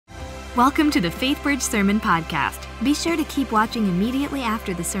Welcome to the Faithbridge Sermon Podcast. Be sure to keep watching immediately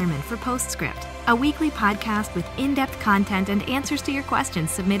after the sermon for Postscript, a weekly podcast with in-depth content and answers to your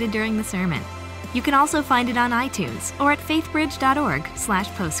questions submitted during the sermon. You can also find it on iTunes or at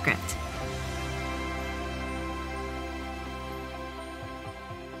faithbridge.org/postscript.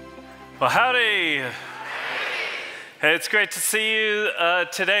 Well, howdy. Hey, it's great to see you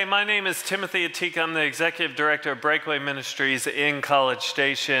today. My name is Timothy Ateek. I'm the Executive Director of Breakaway Ministries in College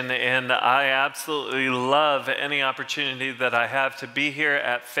Station, and I absolutely love any opportunity that I have to be here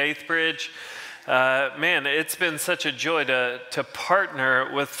at Faithbridge. Man, it's been such a joy to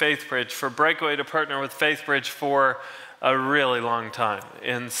partner with Faithbridge, for Breakaway to partner with Faithbridge for a really long time.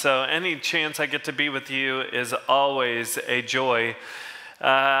 And so any chance I get to be with you is always a joy.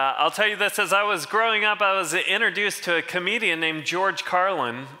 I'll tell you this, as I was growing up, I was introduced to a comedian named George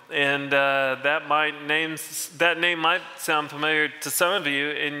Carlin, and that name might sound familiar to some of you,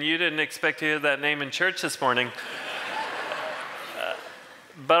 and you didn't expect to hear that name in church this morning.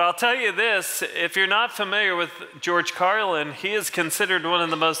 But I'll tell you this, if you're not familiar with George Carlin, he is considered one of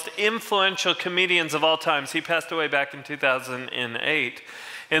the most influential comedians of all times. He passed away back in 2008.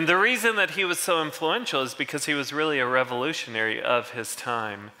 And the reason that he was so influential is because he was really a revolutionary of his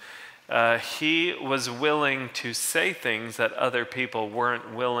time. He was willing to say things that other people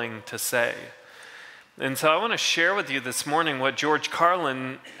weren't willing to say. And so I want to share with you this morning what George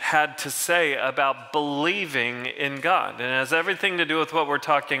Carlin had to say about believing in God. And it has everything to do with what we're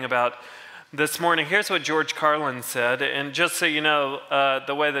talking about this morning. Here's what George Carlin said. And just so you know,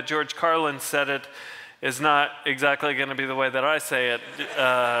 the way that George Carlin said it is not exactly going to be the way that I say it.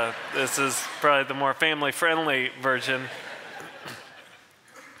 This is probably the more family-friendly version.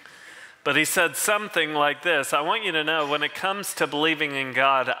 But he said something like this: I want you to know, when it comes to believing in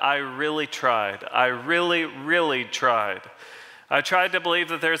God, I really tried. I really, really tried. I tried to believe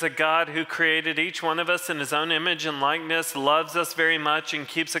that there's a God who created each one of us in his own image and likeness, loves us very much, and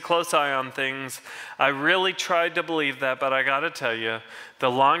keeps a close eye on things. I really tried to believe that, but I got to tell you,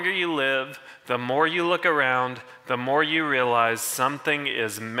 the longer you live, the more you look around, the more you realize something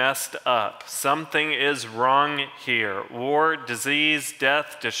is messed up. Something is wrong here. War, disease,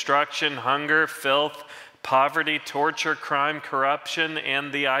 death, destruction, hunger, filth, poverty, torture, crime, corruption,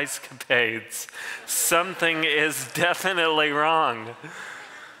 and the ice capades. Something is definitely wrong.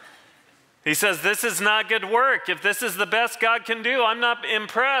 He says, this is not good work. If this is the best God can do, I'm not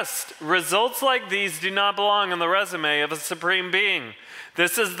impressed. Results like these do not belong on the resume of a supreme being.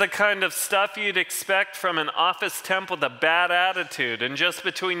 This is the kind of stuff you'd expect from an office temp with a bad attitude. And just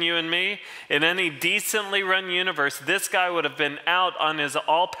between you and me, in any decently run universe, this guy would have been out on his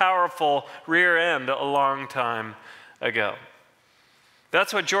all-powerful rear end a long time ago.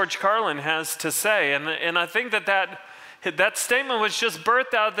 That's what George Carlin has to say. And I think that statement was just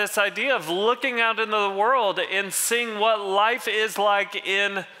birthed out of this idea of looking out into the world and seeing what life is like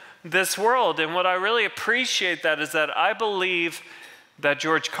in this world. And what I really appreciate that is that I believe that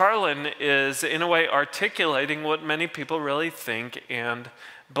George Carlin is, in a way, articulating what many people really think and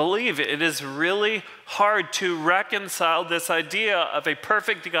believe. It is really hard to reconcile this idea of a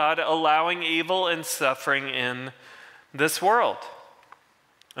perfect God allowing evil and suffering in this world.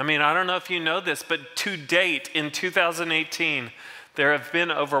 I mean, I don't know if you know this, but to date, in 2018, there have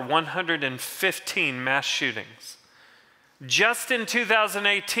been over 115 mass shootings. Just in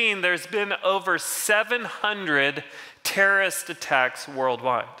 2018, there's been over 700 terrorist attacks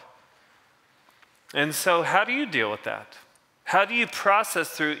worldwide. And so how do you deal with that? How do you process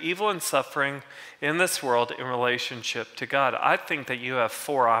through evil and suffering in this world in relationship to God? I think that you have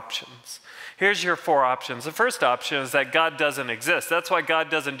four options. Here's your four options. The first option is that God doesn't exist. That's why God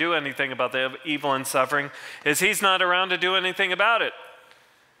doesn't do anything about the evil and suffering, is he's not around to do anything about it.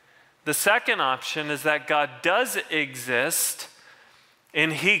 The second option is that God does exist,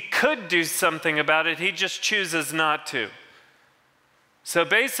 and he could do something about it, he just chooses not to. So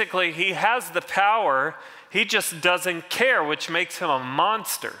basically, he has the power, he just doesn't care, which makes him a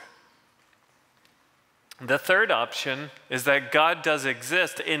monster. The third option is that God does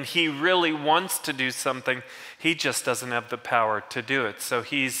exist, and he really wants to do something, he just doesn't have the power to do it. So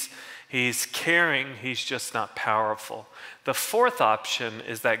he's caring, he's just not powerful. The fourth option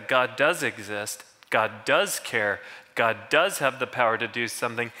is that God does exist, God does care, God does have the power to do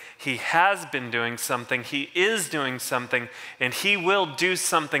something. He has been doing something. He is doing something. And he will do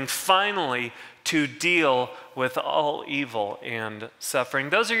something finally to deal with all evil and suffering.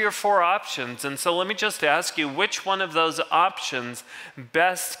 Those are your 4 options. And so let me just ask you, which one of those options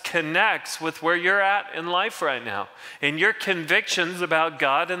best connects with where you're at in life right now, in your convictions about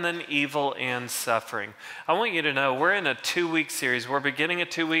God and then evil and suffering? I want you to know we're in a 2-week series. We're beginning a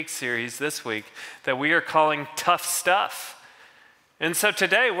 2-week series this week that we are calling Tough Stuff. And so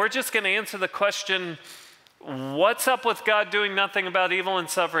today we're just going to answer the question, what's up with God doing nothing about evil and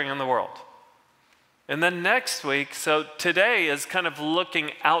suffering in the world? And then next week, so today is kind of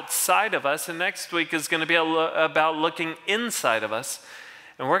looking outside of us, and next week is going to be about looking inside of us.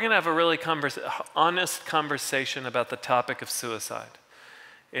 And we're going to have a really honest conversation about the topic of suicide.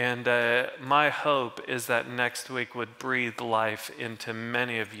 And my hope is that next week would breathe life into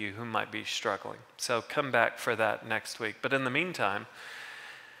many of you who might be struggling. So come back for that next week. But in the meantime,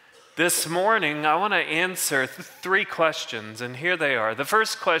 this morning, I want to answer 3 questions, and here they are. The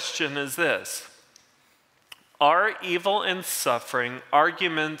first question is this: are evil and suffering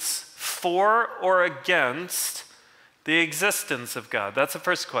arguments for or against the existence of God? That's the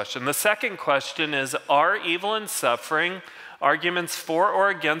first question. The second question is, are evil and suffering arguments for or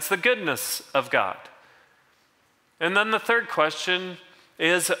against the goodness of God? And then the third question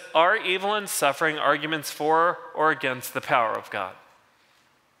is, are evil and suffering arguments for or against the power of God?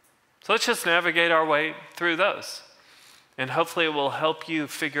 So let's just navigate our way through those. And hopefully it will help you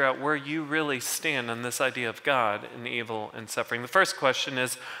figure out where you really stand on this idea of God and evil and suffering. The first question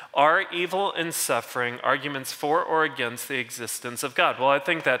is, are evil and suffering arguments for or against the existence of God? Well, I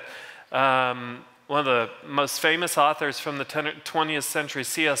think that one of the most famous authors from the 20th century,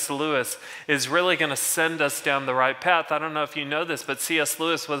 C.S. Lewis, is really going to send us down the right path. I don't know if you know this, but C.S.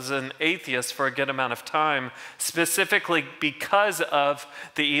 Lewis was an atheist for a good amount of time, specifically because of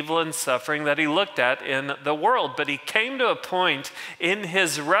the evil and suffering that he looked at in the world. But he came to a point in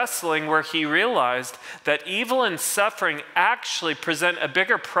his wrestling where he realized that evil and suffering actually present a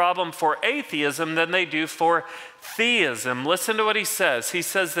bigger problem for atheism than they do for theism. Listen to what he says. He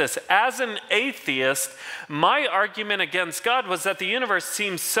says this: as an atheist, my argument against God was that the universe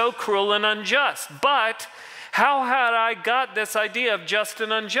seems so cruel and unjust. But how had I got this idea of just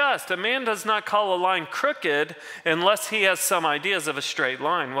and unjust? A man does not call a line crooked unless he has some ideas of a straight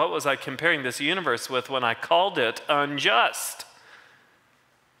line. What was I comparing this universe with when I called it unjust?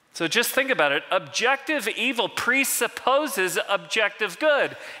 So just think about it. Objective evil presupposes objective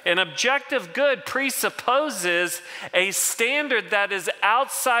good. And objective good presupposes a standard that is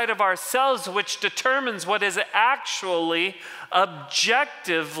outside of ourselves, which determines what is actually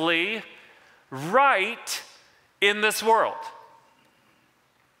objectively right in this world.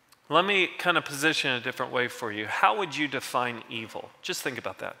 Let me kind of position it a different way for you. How would you define evil? Just think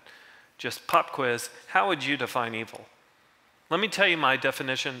about that. Just pop quiz. How would you define evil? Let me tell you my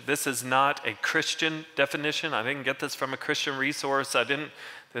definition. This is not a Christian definition. I didn't get this from a Christian resource.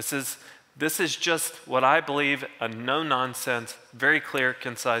 This is just what I believe, a no-nonsense, very clear,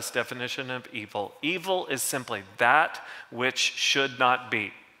 concise definition of evil. Evil is simply that which should not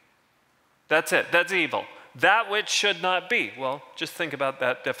be. That's it. That's evil. That which should not be. Well, just think about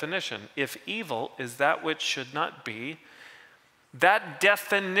that definition. If evil is that which should not be, that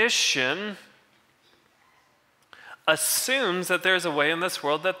definition assumes that there's a way in this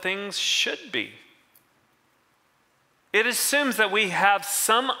world that things should be. It assumes that we have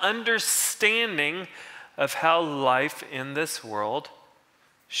some understanding of how life in this world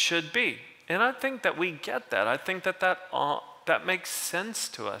should be. And I think that we get that. I think that makes sense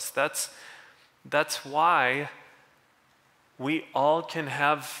to us. That's why we all can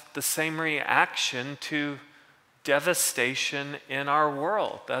have the same reaction to devastation in our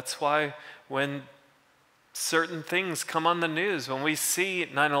world. That's why when certain things come on the news, when we see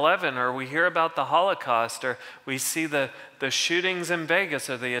 9/11 or we hear about the Holocaust or we see the shootings in Vegas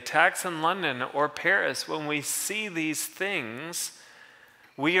or the attacks in London or Paris, when we see these things,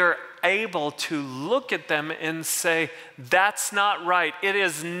 we are able to look at them and say, that's not right. It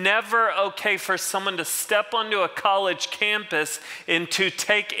is never okay for someone to step onto a college campus and to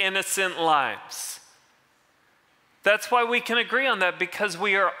take innocent lives. That's why we can agree on that, because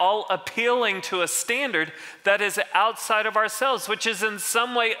we are all appealing to a standard that is outside of ourselves, which is in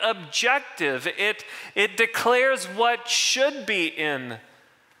some way objective. It declares what should be in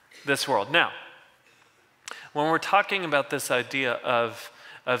this world. Now, when we're talking about this idea of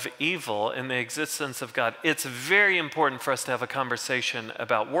evil and the existence of God, it's very important for us to have a conversation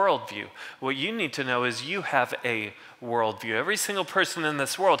about worldview. What you need to know is you have a worldview. Every single person in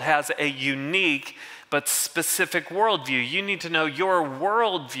this world has a unique but specific worldview. You need to know your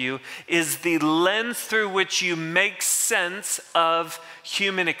worldview is the lens through which you make sense of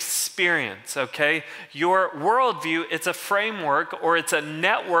human experience, okay? Your worldview, it's a framework or it's a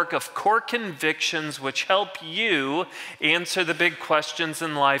network of core convictions which help you answer the big questions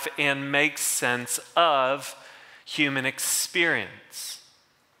in life and make sense of human experience.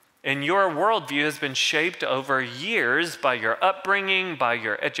 And your worldview has been shaped over years by your upbringing, by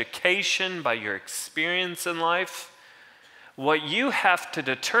your education, by your experience in life. What you have to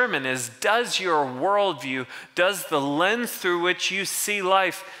determine is, does your worldview, does the lens through which you see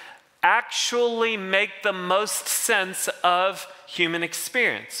life actually make the most sense of human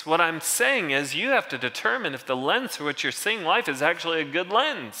experience? What I'm saying is you have to determine if the lens through which you're seeing life is actually a good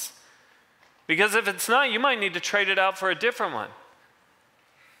lens. Because if it's not, you might need to trade it out for a different one.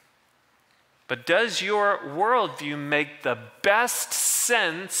 But does your worldview make the best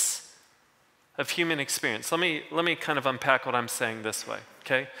sense of human experience? Let me kind of unpack what I'm saying this way,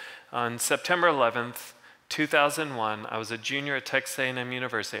 okay? On September 11th, 2001, I was a junior at Texas A&M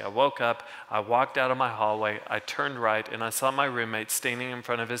University. I woke up, I walked out of my hallway, I turned right, and I saw my roommate standing in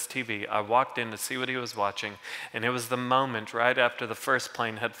front of his TV. I walked in to see what he was watching, and it was the moment right after the first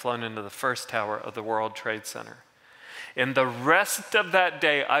plane had flown into the first tower of the World Trade Center. And the rest of that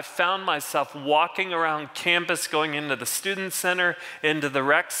day, I found myself walking around campus, going into the student center, into the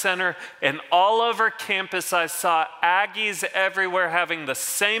rec center, and all over campus I saw Aggies everywhere having the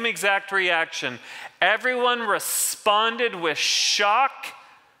same exact reaction. Everyone responded with shock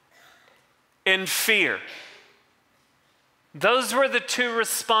and fear. Those were the two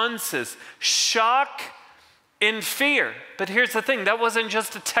responses, shock in fear. But here's the thing, that wasn't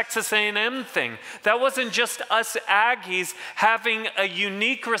just a Texas A&M thing. That wasn't just us Aggies having a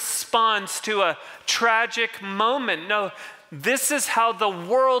unique response to a tragic moment. No, this is how the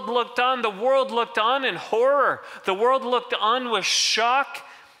world looked on. The world looked on in horror. The world looked on with shock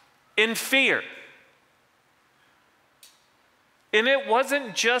and fear. And it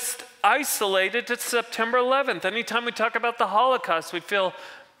wasn't just isolated to September 11th. Anytime we talk about the Holocaust, we feel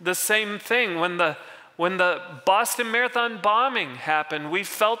the same thing. When the Boston Marathon bombing happened, we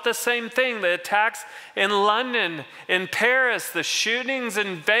felt the same thing. The attacks in London, in Paris, the shootings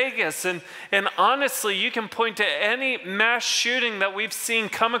in Vegas. And honestly, you can point to any mass shooting that we've seen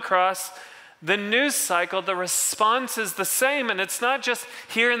come across the news cycle. The response is the same. And it's not just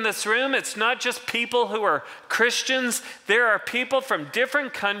here in this room. It's not just people who are Christians. There are people from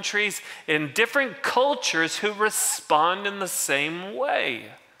different countries in different cultures who respond in the same way.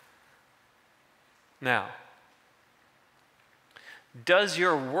 Now, does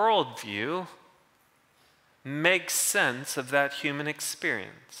your worldview make sense of that human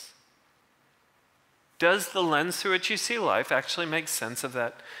experience? Does the lens through which you see life actually make sense of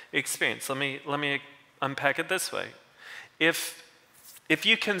that experience? Let me unpack it this way. If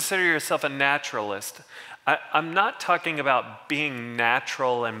you consider yourself a naturalist, I'm not talking about being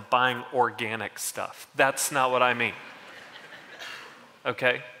natural and buying organic stuff. That's not what I mean.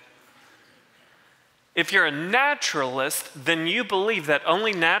 Okay? If you're a naturalist, then you believe that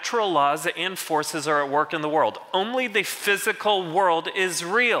only natural laws and forces are at work in the world. Only the physical world is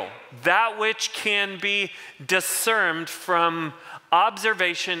real, that which can be discerned from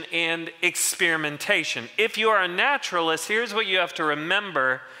observation and experimentation. If you are a naturalist, here's what you have to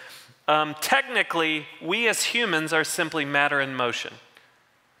remember. Technically, we as humans are simply matter in motion.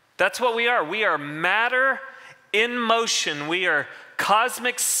 That's what we are. We are matter in motion. We are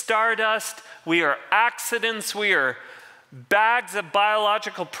cosmic stardust. We are accidents. We are bags of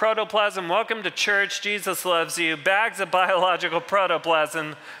biological protoplasm. Welcome to church. Jesus loves you. Bags of biological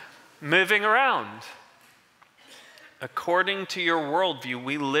protoplasm moving around. According to your worldview,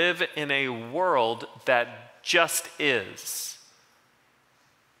 we live in a world that just is.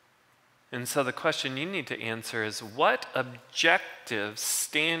 And so the question you need to answer is, what objective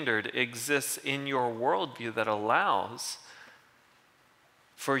standard exists in your worldview that allows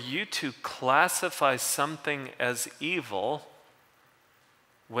for you to classify something as evil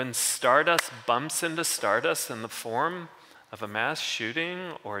when stardust bumps into stardust in the form of a mass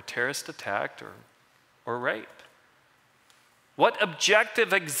shooting or a terrorist attack or rape? What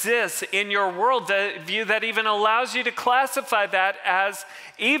objective exists in your worldview that even allows you to classify that as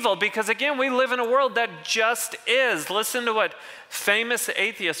evil? Because again, we live in a world that just is. Listen to what famous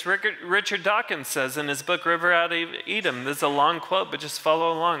atheist Richard Dawkins says in his book, River Out of Eden. This is a long quote, but just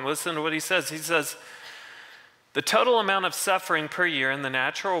follow along. Listen to what he says. He says, "The total amount of suffering per year in the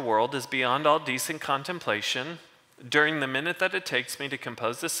natural world is beyond all decent contemplation. During the minute that it takes me to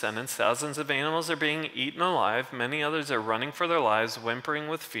compose this sentence, thousands of animals are being eaten alive. Many others are running for their lives, whimpering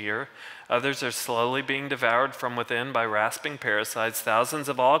with fear. Others are slowly being devoured from within by rasping parasites. Thousands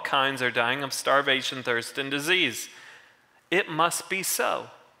of all kinds are dying of starvation, thirst, and disease. It must be so.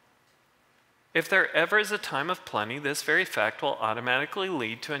 If there ever is a time of plenty, this very fact will automatically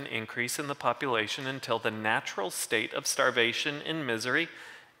lead to an increase in the population until the natural state of starvation and misery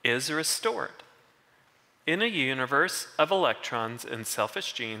is restored. In a universe of electrons and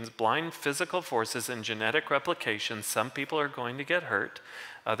selfish genes, blind physical forces, and genetic replication, some people are going to get hurt,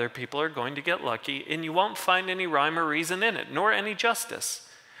 other people are going to get lucky, and you won't find any rhyme or reason in it, nor any justice.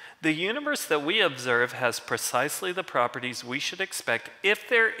 The universe that we observe has precisely the properties we should expect if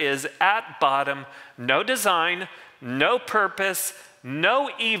there is, at bottom, no design, no purpose,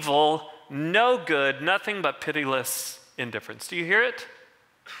 no evil, no good, nothing but pitiless indifference. Do you hear it?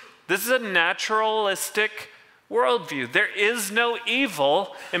 This is a naturalistic worldview. There is no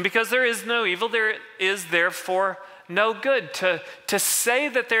evil, and because there is no evil, there is therefore no good. To say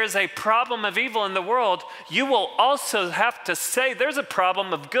that there is a problem of evil in the world, you will also have to say there's a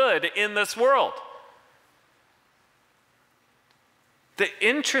problem of good in this world. The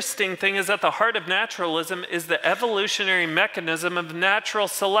interesting thing is at the heart of naturalism is the evolutionary mechanism of natural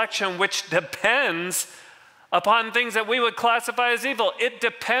selection, which depends upon things that we would classify as evil. It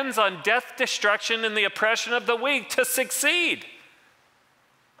depends on death, destruction, and the oppression of the weak to succeed.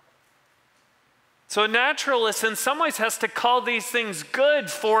 So a naturalist in some ways has to call these things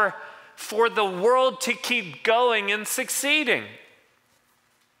good for the world to keep going and succeeding.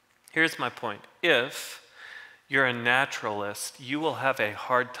 Here's my point. If you're a naturalist, you will have a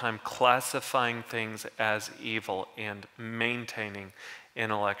hard time classifying things as evil and maintaining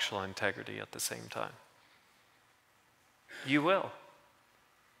intellectual integrity at the same time. You will.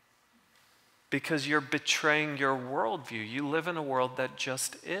 Because you're betraying your worldview. You live in a world that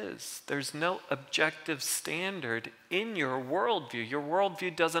just is. There's no objective standard in your worldview. Your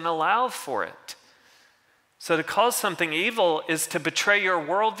worldview doesn't allow for it. So to call something evil is to betray your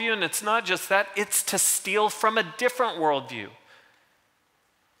worldview, and it's not just that, it's to steal from a different worldview.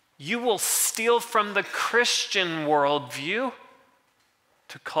 You will steal from the Christian worldview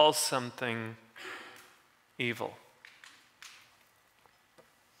to call something evil.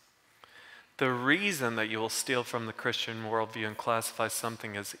 The reason that you will steal from the Christian worldview and classify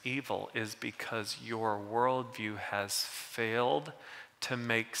something as evil is because your worldview has failed to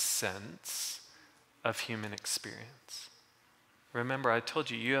make sense of human experience. Remember, I told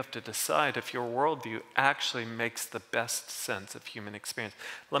you, you have to decide if your worldview actually makes the best sense of human experience.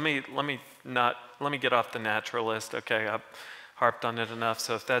 Let me get off the naturalist. Okay, I've harped on it enough,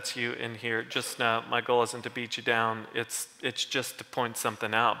 so if that's you in here, just know my goal isn't to beat you down, it's just to point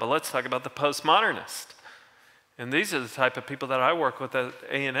something out. But let's talk about the postmodernist. And these are the type of people that I work with at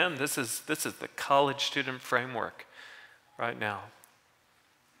A&M. This is the college student framework right now.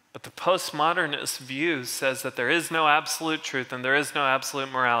 But the postmodernist view says that there is no absolute truth and there is no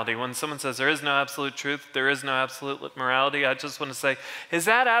absolute morality. When someone says there is no absolute truth, there is no absolute morality, I just want to say, is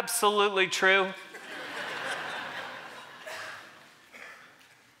that absolutely true?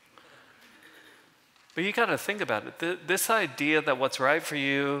 But you got to think about it. This idea that what's right for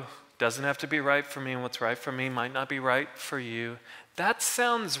you doesn't have to be right for me, and what's right for me might not be right for you, that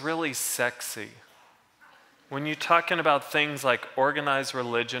sounds really sexy when you're talking about things like organized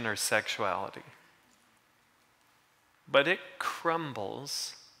religion or sexuality. But it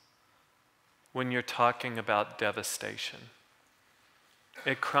crumbles when you're talking about devastation.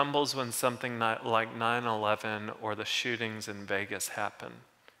 It crumbles when something like 9/11 or the shootings in Vegas happen.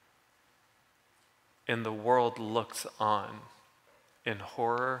 And the world looks on in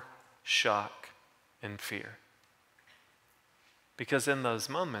horror, shock, and fear. Because in those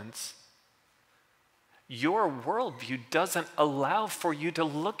moments, your worldview doesn't allow for you to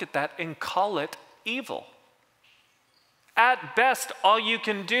look at that and call it evil. At best, all you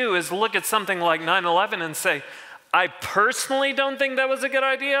can do is look at something like 9/11 and say, I personally don't think that was a good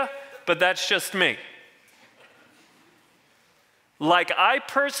idea, but that's just me. Like, I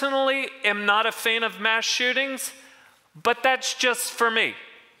personally am not a fan of mass shootings, but that's just for me.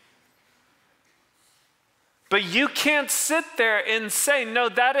 But you can't sit there and say, no,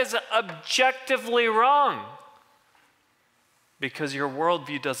 that is objectively wrong, because your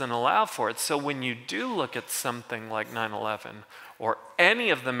worldview doesn't allow for it. So when you do look at something like 9/11 or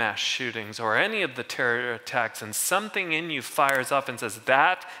any of the mass shootings or any of the terror attacks, and something in you fires up and says,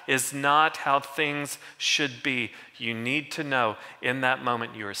 that is not how things should be, you need to know in that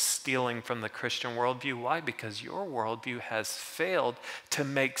moment you are stealing from the Christian worldview. Why? Because your worldview has failed to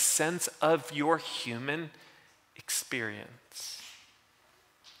make sense of your human experience.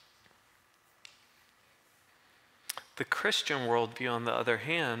 The Christian worldview, on the other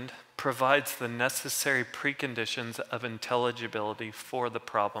hand, provides the necessary preconditions of intelligibility for the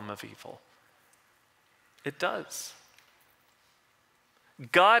problem of evil. It does.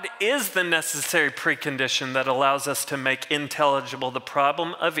 God is the necessary precondition that allows us to make intelligible the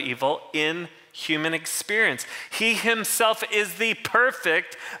problem of evil in human experience. He himself is the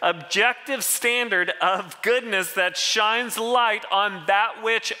perfect, objective standard of goodness that shines light on that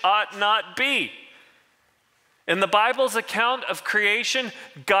which ought not be. In the Bible's account of creation,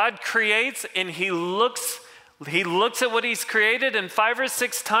 God creates and he looks at what he's created, and 5 or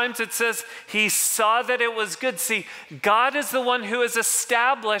 6 times it says he saw that it was good. See, God is the one who has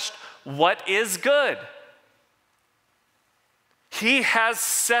established what is good. He has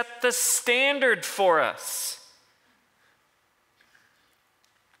set the standard for us.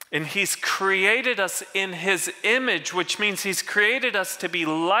 And he's created us in his image, which means he's created us to be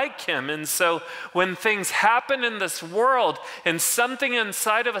like him. And so when things happen in this world and something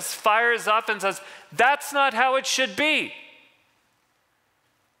inside of us fires up and says, that's not how it should be,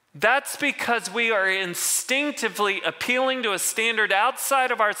 that's because we are instinctively appealing to a standard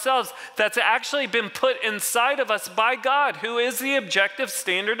outside of ourselves that's actually been put inside of us by God, who is the objective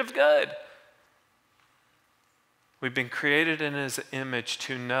standard of good. We've been created in his image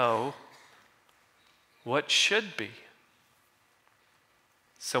to know what should be.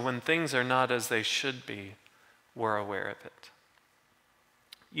 So when things are not as they should be, we're aware of it.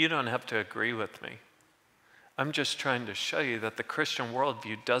 You don't have to agree with me. I'm just trying to show you that the Christian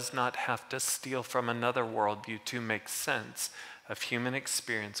worldview does not have to steal from another worldview to make sense of human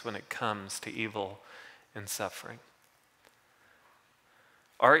experience when it comes to evil and suffering.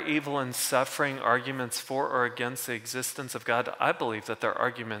 Are evil and suffering arguments for or against the existence of God? I believe that they're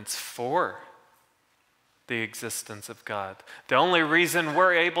arguments for the existence of God. The only reason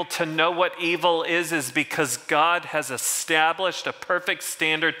we're able to know what evil is because God has established a perfect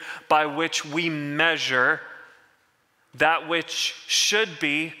standard by which we measure that which should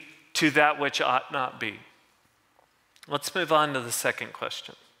be to that which ought not be. Let's move on to the second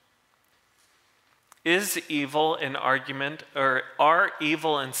question. Is evil an argument, or are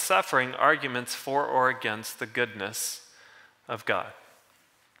evil and suffering arguments for or against the goodness of God?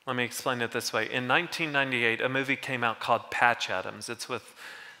 Let me explain it this way. In 1998, a movie came out called Patch Adams. It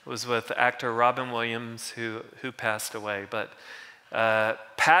was with actor Robin Williams, who passed away. But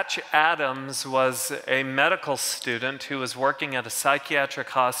Patch Adams was a medical student who was working at a psychiatric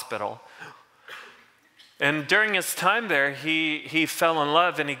hospital. And during his time there, he fell in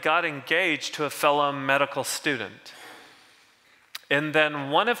love and he got engaged to a fellow medical student. And then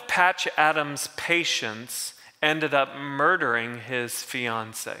one of Patch Adams' patients ended up murdering his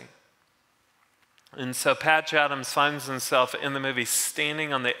fiancée. And so Patch Adams finds himself in the movie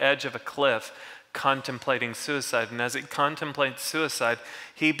standing on the edge of a cliff contemplating suicide. And as he contemplates suicide,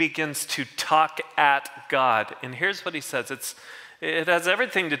 he begins to talk at God. And here's what he says. It has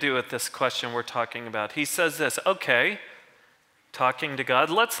everything to do with this question we're talking about. He says this, okay, talking to God,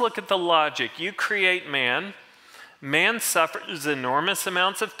 let's look at the logic. You create man. Man suffers enormous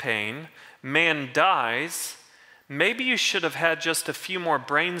amounts of pain. Man dies. Maybe you should have had just a few more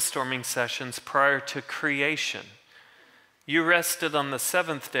brainstorming sessions prior to creation. You rested on the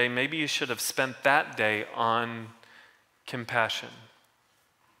 7th day. Maybe you should have spent that day on compassion.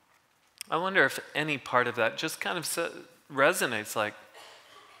 I wonder if any part of that just kind of resonates like,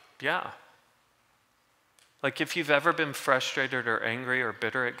 yeah. Like if you've ever been frustrated or angry or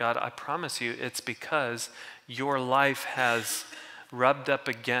bitter at God, I promise you it's because your life has rubbed up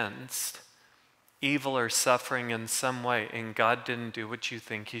against evil or suffering in some way, and God didn't do what you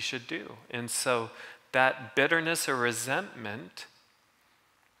think he should do. And so that bitterness or resentment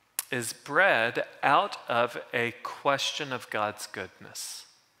is bred out of a question of God's goodness.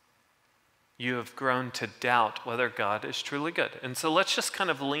 You have grown to doubt whether God is truly good. And so let's just kind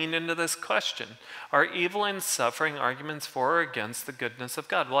of lean into this question. Are evil and suffering arguments for or against the goodness of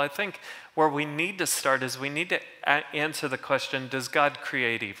God? Well, I think where we need to start is we need to answer the question, does God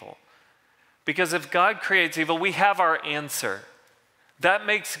create evil? Because if God creates evil, we have our answer. That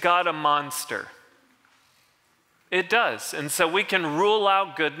makes God a monster. It does. And so we can rule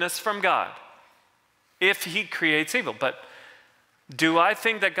out goodness from God if he creates evil. But do I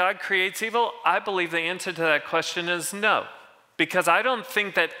think that God creates evil? I believe the answer to that question is no. Because I don't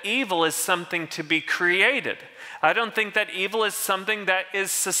think that evil is something to be created. I don't think that evil is something that is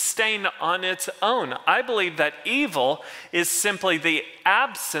sustained on its own. I believe that evil is simply the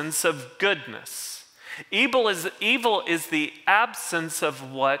absence of goodness. Evil is the absence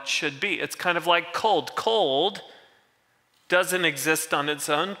of what should be. It's kind of like cold. Cold doesn't exist on its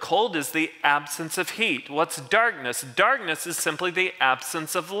own. Cold is the absence of heat. What's darkness? Darkness is simply the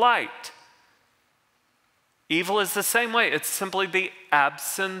absence of light. Evil is the same way. It's simply the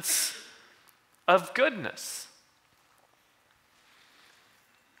absence of goodness.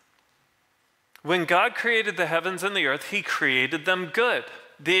 When God created the heavens and the earth, he created them good.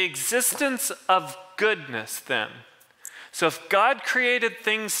 The existence of goodness then. So if God created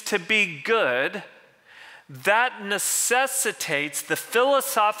things to be good, that necessitates the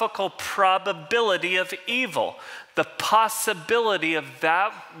philosophical probability of evil, the possibility of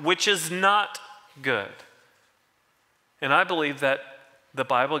that which is not good. And I believe that the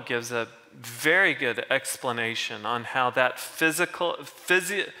Bible gives a very good explanation on how that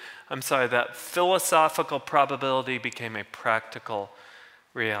that philosophical probability became a practical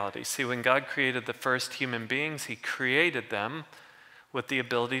reality. See, when God created the first human beings, he created them with the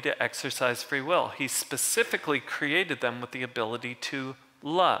ability to exercise free will. He specifically created them with the ability to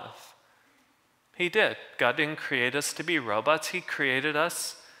love. He did. God didn't create us to be robots. He created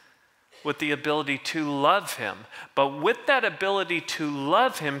us with the ability to love him. But with that ability to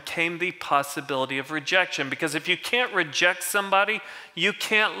love him came the possibility of rejection. Because if you can't reject somebody, you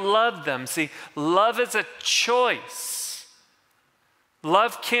can't love them. See, love is a choice.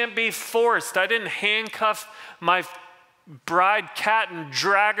 Love can't be forced. I didn't handcuff my bride cat and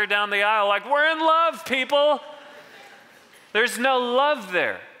drag her down the aisle like, we're in love, people. There's no love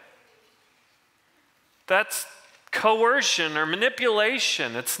there. That's coercion or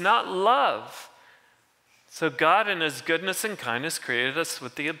manipulation. It's not love. So God in his goodness and kindness created us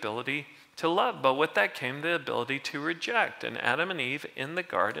with the ability to love. But with that came the ability to reject. And Adam and Eve in the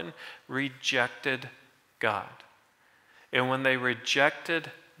garden rejected God. And when they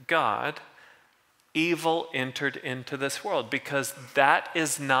rejected God, evil entered into this world because that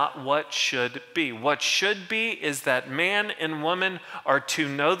is not what should be. What should be is that man and woman are to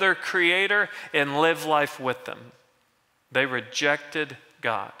know their Creator and live life with them. They rejected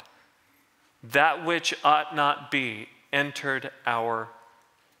God. That which ought not be entered our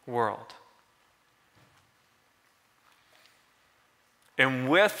world. And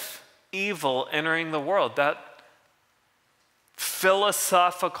with evil entering the world, that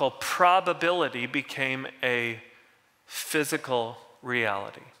philosophical probability became a physical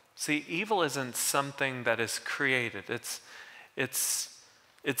reality. See, evil isn't something that is created. It's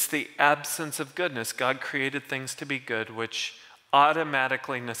the absence of goodness. God created things to be good, which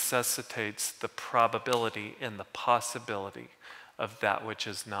automatically necessitates the probability and the possibility of that which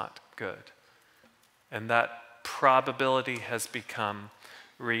is not good. And that probability has become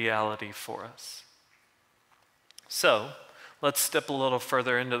reality for us. So, let's step a little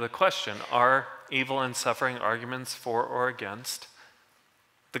further into the question. Are evil and suffering arguments for or against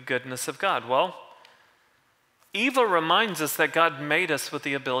the goodness of God? Well, evil reminds us that God made us with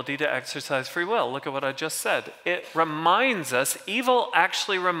the ability to exercise free will. Look at what I just said. Evil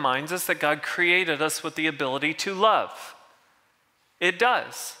actually reminds us that God created us with the ability to love. It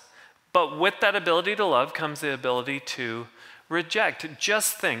does. But with that ability to love comes the ability to reject.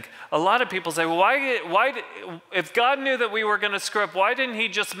 Just think. A lot of people say, well, if God knew that we were going to screw up, why didn't he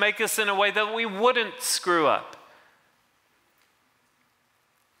just make us in a way that we wouldn't screw up?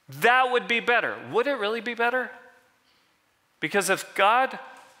 That would be better. Would it really be better? Because if God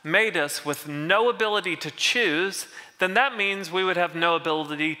made us with no ability to choose, then that means we would have no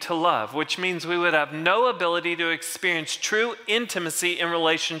ability to love, which means we would have no ability to experience true intimacy in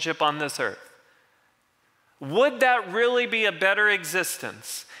relationship on this earth. Would that really be a better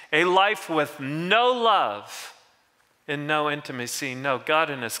existence? A life with no love and no intimacy? No,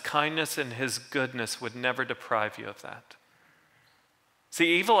 God in his kindness and his goodness would never deprive you of that. See,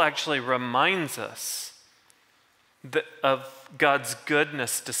 evil actually reminds us of God's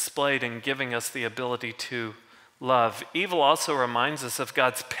goodness displayed in giving us the ability to love. Evil also reminds us of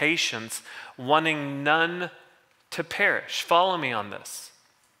God's patience, wanting none to perish. Follow me on this.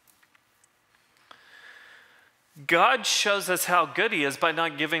 God shows us how good he is by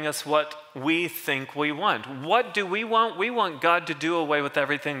not giving us what we think we want. What do we want? We want God to do away with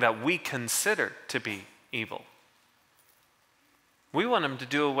everything that we consider to be evil. We want him to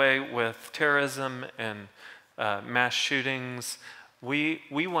do away with terrorism and mass shootings. We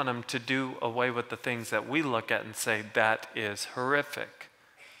want him to do away with the things that we look at and say, that is horrific.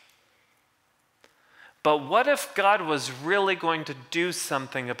 But what if God was really going to do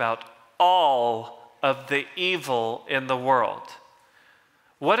something about all of the evil in the world?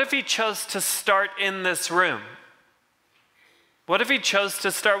 What if he chose to start in this room? What if he chose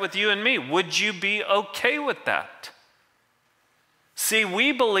to start with you and me? Would you be okay with that? See,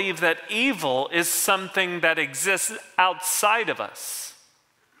 we believe that evil is something that exists outside of us.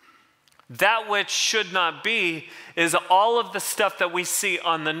 That which should not be is all of the stuff that we see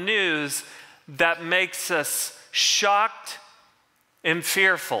on the news that makes us shocked and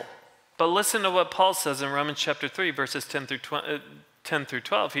fearful. But listen to what Paul says in Romans chapter 3, verses 10 through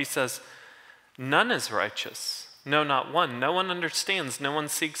 12. He says, none is righteous. No, not one. No one understands. No one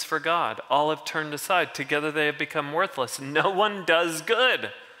seeks for God. All have turned aside. Together they have become worthless. No one does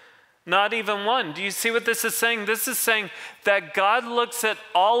good. Not even one. Do you see what this is saying? This is saying that God looks at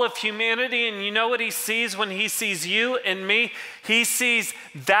all of humanity, and you know what he sees when he sees you and me? He sees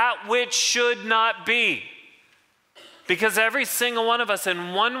that which should not be. Because every single one of us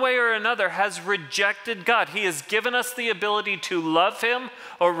in one way or another has rejected God. He has given us the ability to love him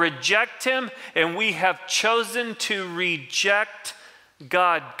or reject him, and we have chosen to reject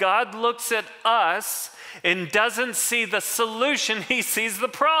God. God looks at us and doesn't see the solution, he sees the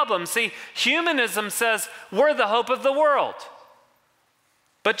problem. See, humanism says we're the hope of the world.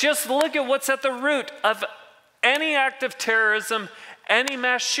 But just look at what's at the root of any act of terrorism, any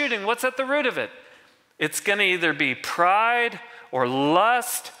mass shooting. What's at the root of it? It's going to either be pride or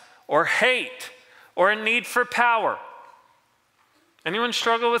lust or hate or a need for power. Anyone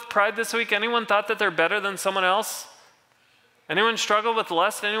struggle with pride this week? Anyone thought that they're better than someone else? Anyone struggle with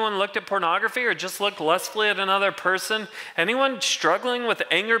lust? Anyone looked at pornography or just looked lustfully at another person? Anyone struggling with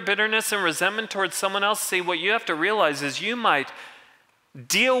anger, bitterness, and resentment towards someone else? See, what you have to realize is you might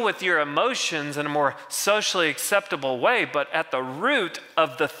deal with your emotions in a more socially acceptable way, but at the root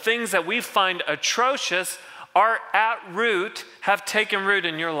of the things that we find atrocious are at root, have taken root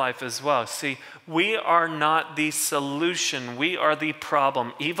in your life as well. See, we are not the solution. We are the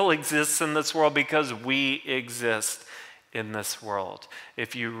problem. Evil exists in this world because we exist in this world.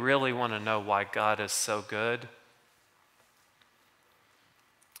 If you really want to know why God is so good,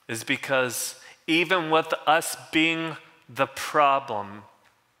 is because even with us being the problem,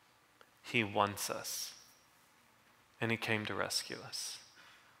 he wants us. And he came to rescue us.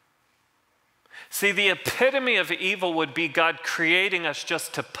 See, the epitome of evil would be God creating us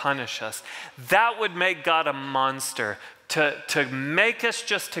just to punish us. That would make God a monster, to make us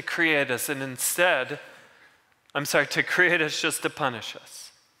just to create us, and instead, to create us just to punish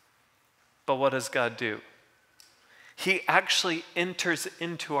us. But what does God do? He actually enters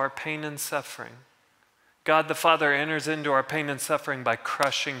into our pain and suffering. God the Father enters into our pain and suffering by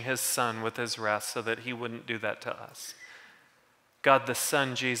crushing his Son with his wrath so that he wouldn't do that to us. God the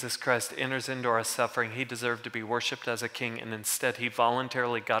Son, Jesus Christ, enters into our suffering. He deserved to be worshiped as a king, and instead he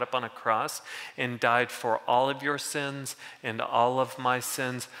voluntarily got up on a cross and died for all of your sins and all of my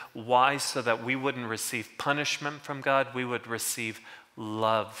sins. Why? So that we wouldn't receive punishment from God, we would receive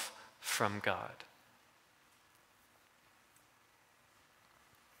love from God.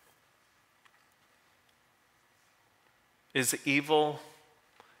 Is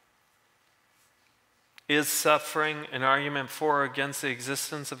suffering an argument for or against the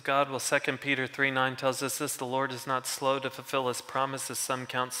existence of God? Well, 2 Peter 3:9 tells us this: the Lord is not slow to fulfill his promise, as some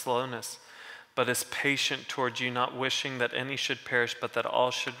count slowness, but is patient towards you, not wishing that any should perish, but that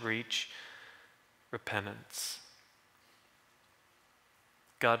all should reach repentance.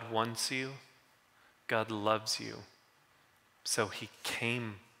 God wants you. God loves you. So he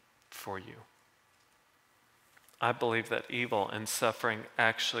came for you. I believe that evil and suffering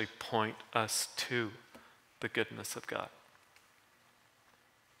actually point us to the goodness of God.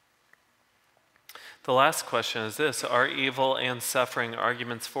 The last question is this: are evil and suffering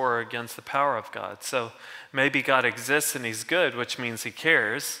arguments for or against the power of God? So maybe God exists and he's good, which means he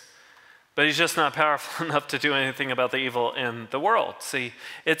cares, but he's just not powerful enough to do anything about the evil in the world. See,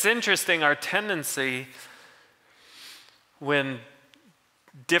 it's interesting, our tendency when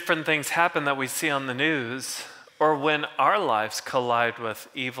different things happen that we see on the news, or when our lives collide with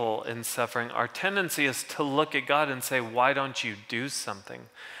evil and suffering, our tendency is to look at God and say, why don't you do something?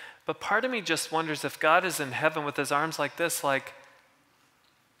 But part of me just wonders if God is in heaven with his arms like this, like,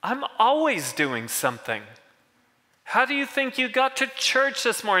 I'm always doing something. How do you think you got to church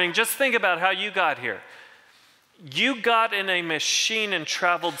this morning? Just think about how you got here. You got in a machine and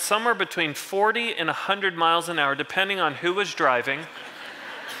traveled somewhere between 40 and 100 miles an hour, depending on who was driving.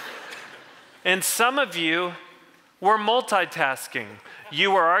 And some of you were multitasking.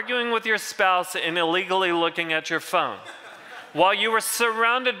 You were arguing with your spouse and illegally looking at your phone, while you were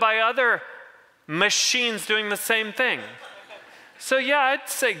surrounded by other machines doing the same thing. So yeah, I'd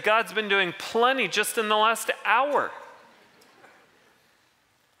say God's been doing plenty just in the last hour.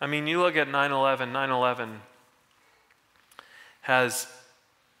 I mean, you look at 9/11. has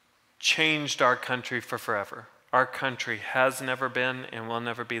changed our country for forever. Our country has never been and will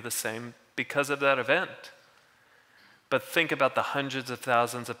never be the same because of that event. But think about the hundreds of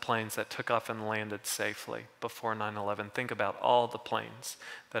thousands of planes that took off and landed safely before 9/11. Think about all the planes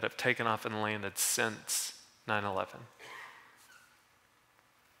that have taken off and landed since 9/11.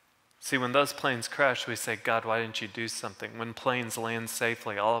 See, when those planes crash, we say, God, why didn't you do something? When planes land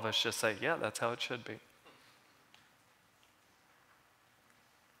safely, all of us just say, yeah, that's how it should be.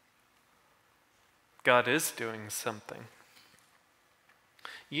 God is doing something.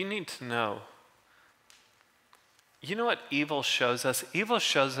 You need to know. You know what evil shows us? Evil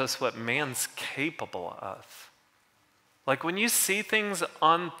shows us what man's capable of. Like when you see things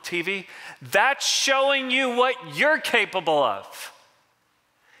on TV, that's showing you what you're capable of.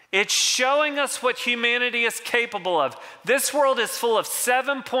 It's showing us what humanity is capable of. This world is full of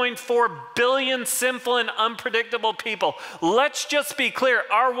 7.4 billion sinful and unpredictable people. Let's just be clear.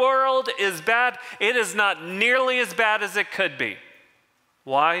 Our world is bad. It is not nearly as bad as it could be.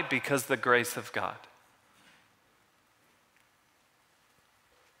 Why? Because the grace of God.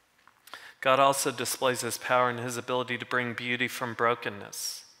 God also displays his power and his ability to bring beauty from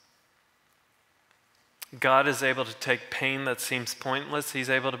brokenness. God is able to take pain that seems pointless. He's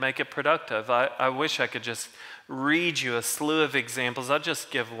able to make it productive. I wish I could just read you a slew of examples. I'll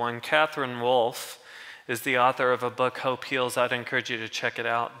just give one. Catherine Wolfe is the author of a book, Hope Heals. I'd encourage you to check it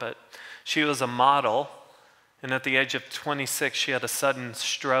out. But she was a model, and at the age of 26, she had a sudden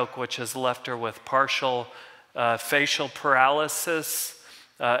stroke, which has left her with partial facial paralysis,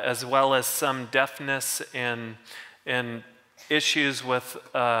 as well as some deafness and issues with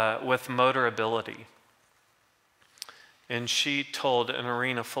motor ability. And she told an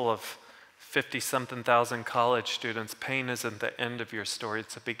arena full of 50-something thousand college students, pain isn't the end of your story,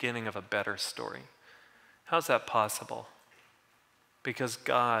 it's the beginning of a better story. How's that possible? Because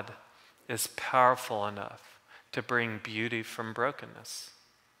God is powerful enough to bring beauty from brokenness.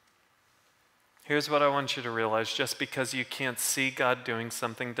 Here's what I want you to realize. Just because you can't see God doing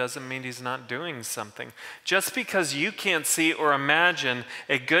something doesn't mean he's not doing something. Just because you can't see or imagine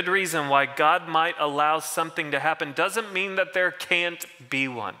a good reason why God might allow something to happen doesn't mean that there can't be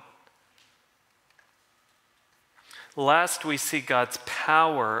one. Last, we see God's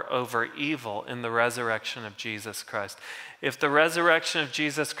power over evil in the resurrection of Jesus Christ. If the resurrection of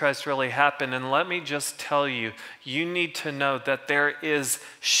Jesus Christ really happened, and let me just tell you, you need to know that there is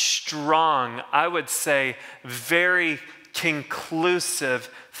strong, I would say very conclusive,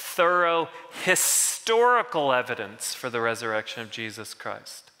 thorough, historical evidence for the resurrection of Jesus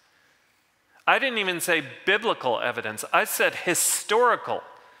Christ. I didn't even say biblical evidence. I said historical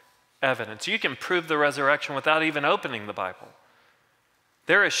evidence. You can prove the resurrection without even opening the Bible.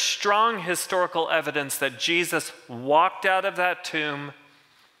 There is strong historical evidence that Jesus walked out of that tomb,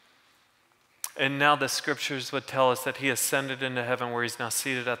 and now the scriptures would tell us that he ascended into heaven, where he's now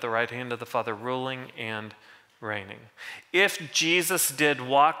seated at the right hand of the Father, ruling and reigning. If Jesus did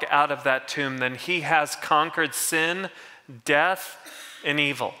walk out of that tomb, then he has conquered sin, death, and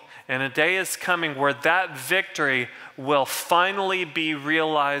evil. And a day is coming where that victory will finally be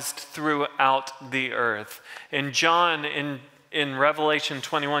realized throughout the earth. And John in Revelation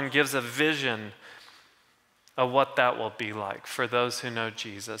 21 gives a vision of what that will be like for those who know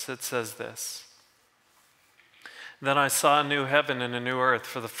Jesus. It says this: Then I saw a new heaven and a new earth,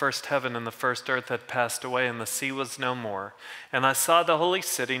 for the first heaven and the first earth had passed away, and the sea was no more. And I saw the holy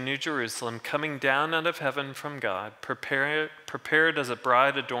city, New Jerusalem, coming down out of heaven from God, prepared as a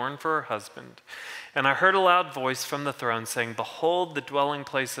bride adorned for her husband. And I heard a loud voice from the throne saying, Behold, the dwelling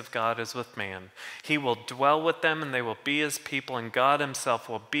place of God is with man. He will dwell with them, and they will be his people, and God himself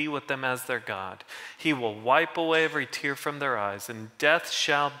will be with them as their God. He will wipe away every tear from their eyes, and death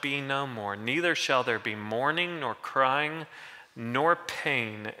shall be no more. Neither shall there be mourning, nor crying, nor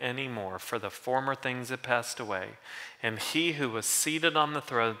pain any more, for the former things have passed away. And he who was seated on the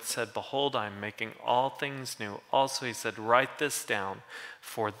throne said, Behold, I am making all things new. Also he said, Write this down,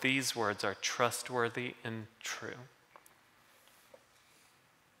 for these words are trustworthy and true.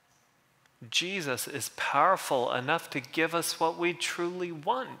 Jesus is powerful enough to give us what we truly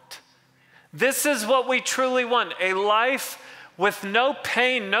want. This is what we truly want: a life with no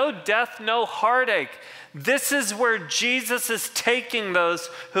pain, no death, no heartache. This is where Jesus is taking those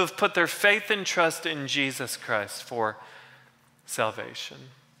who have put their faith and trust in Jesus Christ for salvation.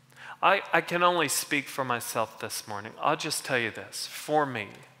 I can only speak for myself this morning. I'll just tell you this. For me,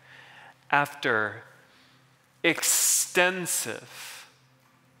 after extensive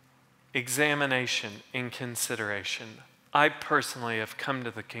examination and consideration, I personally have come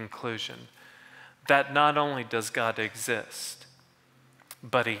to the conclusion that not only does God exist,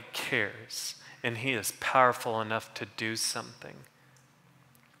 but he cares, and he is powerful enough to do something.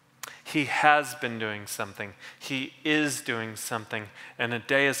 He has been doing something. He is doing something, and a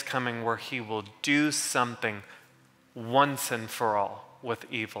day is coming where he will do something once and for all with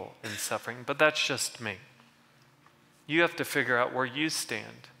evil and suffering. But that's just me. You have to figure out where you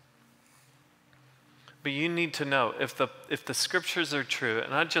stand. But you need to know if the scriptures are true,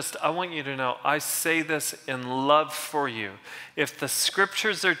 and I want you to know, I say this in love for you. If the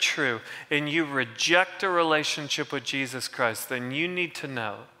scriptures are true and you reject a relationship with Jesus Christ, then you need to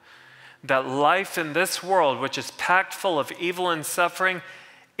know that life in this world, which is packed full of evil and suffering,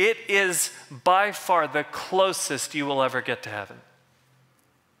 it is by far the closest you will ever get to heaven.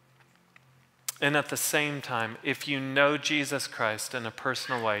 And at the same time, if you know Jesus Christ in a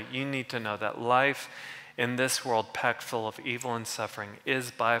personal way, you need to know that life in this world packed full of evil and suffering is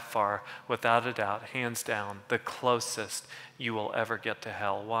by far, without a doubt, hands down, the closest you will ever get to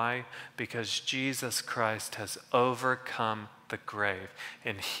hell. Why? Because Jesus Christ has overcome the grave,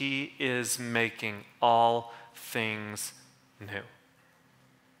 and he is making all things new.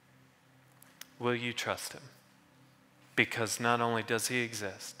 Will you trust him? Because not only does he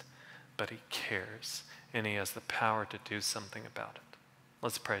exist, but he cares, and he has the power to do something about it.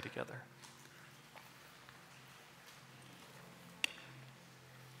 Let's pray together.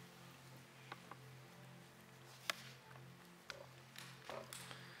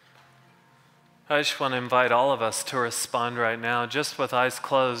 I just want to invite all of us to respond right now, just with eyes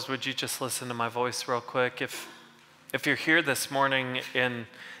closed. Would you just listen to my voice real quick? If you're here this morning and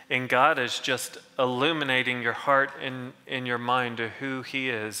God is just illuminating your heart and your mind to who he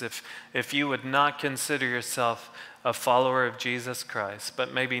is, if you would not consider yourself a follower of Jesus Christ,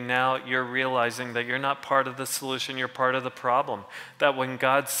 but maybe now you're realizing that you're not part of the solution, you're part of the problem, that when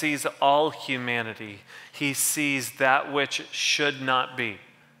God sees all humanity, he sees that which should not be.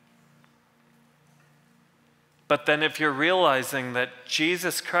 But then if you're realizing that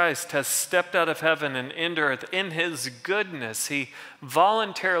Jesus Christ has stepped out of heaven and into earth in his goodness, he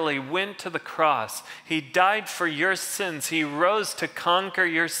voluntarily went to the cross. He died for your sins. He rose to conquer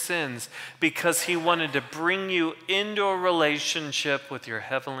your sins because he wanted to bring you into a relationship with your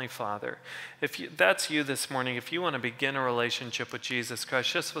heavenly Father. If that's you this morning, if you want to begin a relationship with Jesus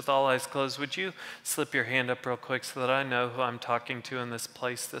Christ, just with all eyes closed, would you slip your hand up real quick so that I know who I'm talking to in this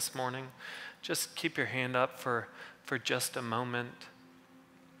place this morning? Just keep your hand up for just a moment.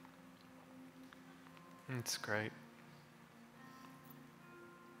 That's great.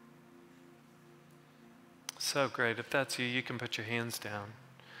 So great. If that's you, you can put your hands down.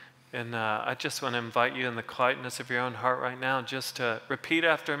 And I just want to invite you in the quietness of your own heart right now just to repeat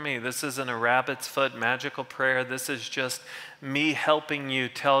after me. This isn't a rabbit's foot magical prayer. This is just me helping you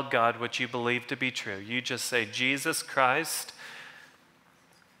tell God what you believe to be true. You just say, Jesus Christ,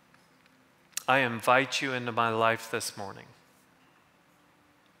 I invite you into my life this morning.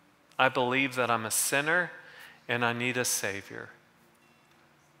 I believe that I'm a sinner and I need a Savior.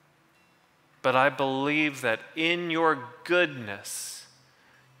 But I believe that in your goodness,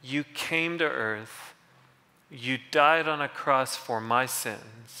 you came to earth, you died on a cross for my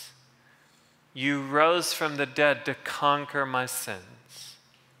sins, you rose from the dead to conquer my sins.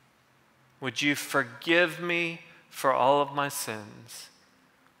 Would you forgive me for all of my sins?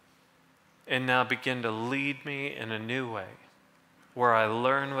 And now begin to lead me in a new way where I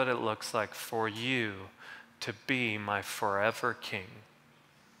learn what it looks like for you to be my forever King.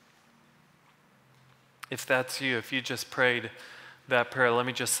 If that's you, if you just prayed that prayer, let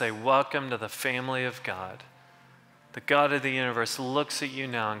me just say, welcome to the family of God. The God of the universe looks at you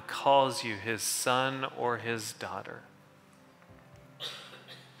now and calls you his son or his daughter.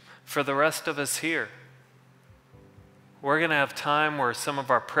 For the rest of us here, we're going to have time where some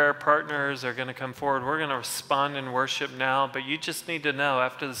of our prayer partners are going to come forward. We're going to respond in worship now, but you just need to know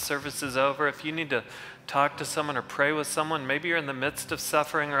after the service is over, if you need to talk to someone or pray with someone, maybe you're in the midst of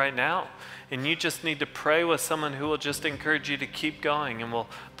suffering right now, and you just need to pray with someone who will just encourage you to keep going and will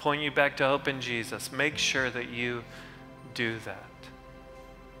point you back to hope in Jesus. Make sure that you do that.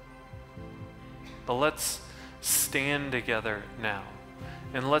 But let's stand together now.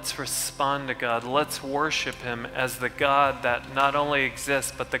 And let's respond to God. Let's worship him as the God that not only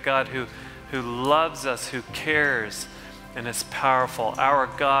exists, but the God who loves us, who cares, and is powerful. Our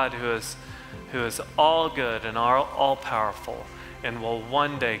God who is all good and all powerful, and will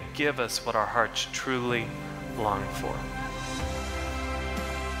one day give us what our hearts truly long for.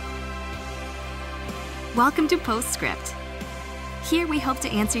 Welcome to Postscript. Here we hope to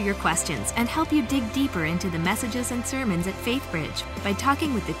answer your questions and help you dig deeper into the messages and sermons at Faithbridge by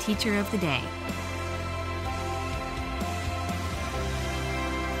talking with the teacher of the day.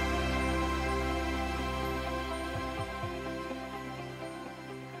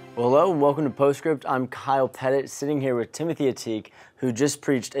 Well, hello and welcome to Postscript. I'm Kyle Pettit, sitting here with Timothy Ateek, who just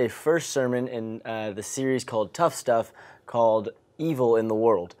preached a first sermon in the series called Tough Stuff, called Evil in the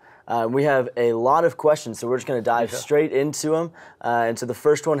World. We have a lot of questions, so we're just going to dive straight into them. And so the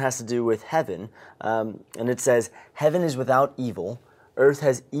first one has to do with heaven. And it says, "Heaven is without evil. Earth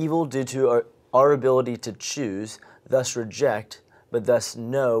has evil due to our ability to choose, thus reject, but thus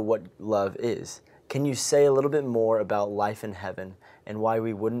know what love is. Can you say a little bit more about life in heaven and why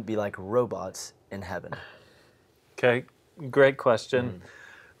we wouldn't be like robots in heaven?" Okay, great question.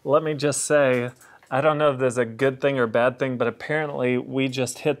 Let me just say, I don't know if there's a good thing or bad thing, but apparently we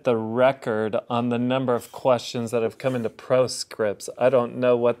just hit the record on the number of questions that have come into Postscripts. I don't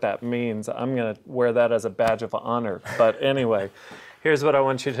know what that means. I'm going to wear that as a badge of honor. But anyway, here's what I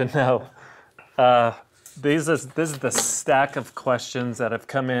want you to know. This is the stack of questions that have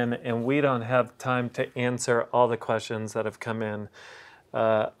come in, and we don't have time to answer all the questions that have come in.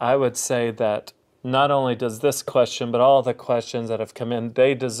 I would say that not only does this question, but all the questions that have come in,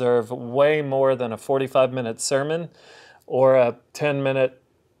 they deserve way more than a 45-minute sermon or a 10-minute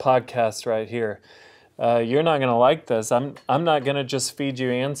podcast right here. You're not going to like this. I'm not going to just feed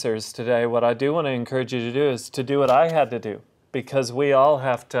you answers today. What I do want to encourage you to do is to do what I had to do, because we all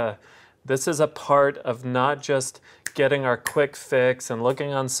have to. This is a part of not just getting our quick fix and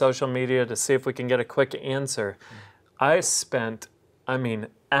looking on social media to see if we can get a quick answer. I spent,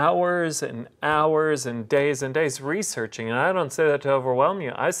 hours and hours and days researching, and I don't say that to overwhelm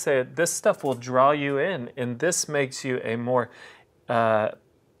you. I say this stuff will draw you in, and this makes you a more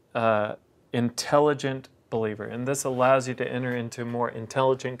intelligent believer, and this allows you to enter into more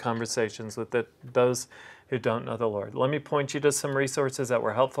intelligent conversations with those who don't know the Lord. Let me point you to some resources that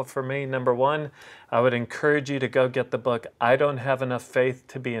were helpful for me. Number one, I would encourage you to go get the book, "I Don't Have Enough Faith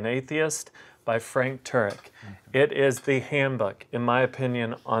to Be an Atheist" by Frank Turek. It is the handbook, in my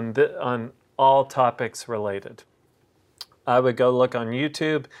opinion, on all topics related. I would go look on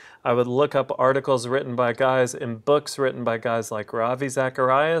YouTube. I would look up articles written by guys and books written by guys like Ravi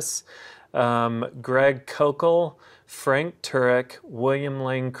Zacharias, Greg Kokel, Frank Turek, William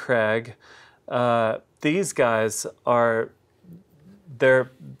Lane Craig. These guys they're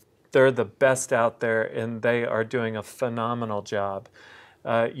the best out there, and they are doing a phenomenal job.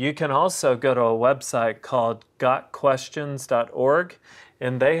 You can also go to a website called gotquestions.org,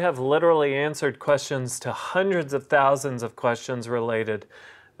 and they have literally answered questions to hundreds of thousands of questions related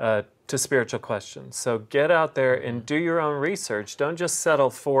to spiritual questions. So get out there and do your own research. Don't just settle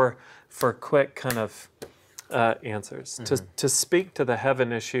for quick kind of answers. To speak to the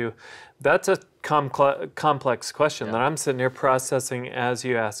heaven issue, that's a complex question that I'm sitting here processing as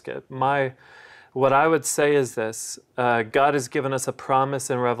you ask it. What I would say is this: God has given us a promise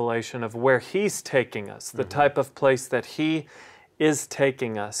in Revelation of where He's taking us, the type of place that He is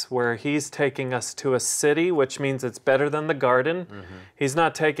taking us, where He's taking us to a city, which means it's better than the garden. He's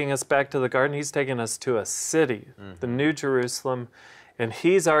not taking us back to the garden, He's taking us to a city, the New Jerusalem. And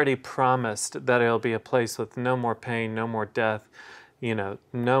He's already promised that it'll be a place with no more pain, no more death,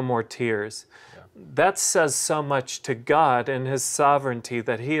 no more tears. That says so much to God and His sovereignty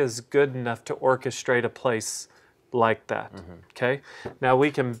that He is good enough to orchestrate a place like that. Okay? Now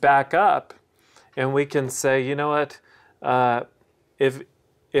we can back up and we can say, you know what?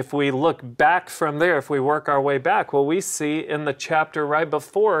 If we look back from there, if we work our way back, well, we see in the chapter right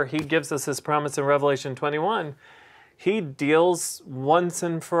before He gives us His promise in Revelation 21, He deals once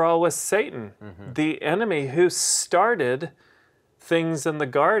and for all with Satan, the enemy who started things in the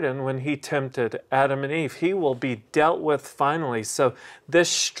garden when he tempted Adam and Eve. He will be dealt with finally. So this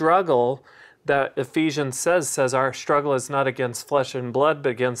struggle that Ephesians says our struggle is not against flesh and blood, but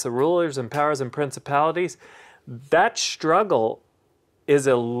against the rulers and powers and principalities. That struggle is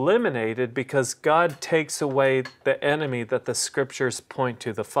eliminated because God takes away the enemy that the scriptures point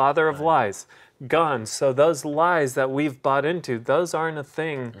to, the father of lies. Gone. So those lies that we've bought into, those aren't a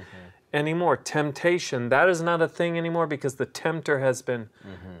thing anymore. Temptation, that is not a thing anymore because the tempter has been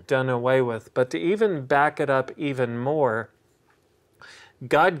done away with. But to even back it up even more,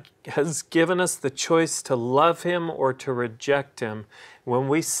 God has given us the choice to love Him or to reject Him. When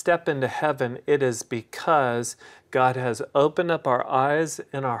we step into heaven, it is because God has opened up our eyes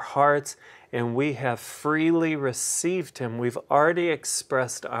and our hearts, and we have freely received Him. We've already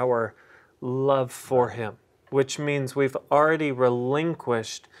expressed our love for Him, which means we've already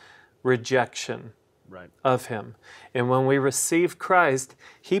relinquished rejection of Him. And when we receive Christ,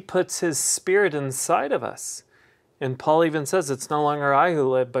 He puts His Spirit inside of us. And Paul even says, it's no longer I who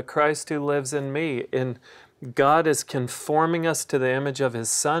live, but Christ who lives in me. And God is conforming us to the image of His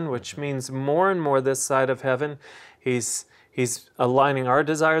Son, which means more and more this side of heaven, He's He's aligning our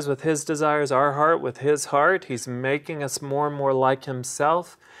desires with his desires, our heart with his heart. He's making us more and more like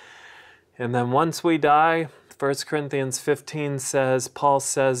himself. And then once we die, 1 Corinthians 15 says, Paul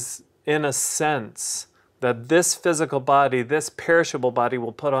says, in a sense, that this physical body, this perishable body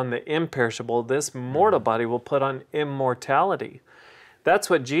will put on the imperishable, this mortal body will put on immortality. That's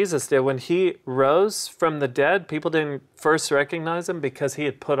what Jesus did. When he rose from the dead, people didn't first recognize him because he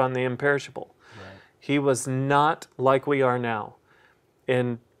had put on the imperishable. Right. He was not like we are now.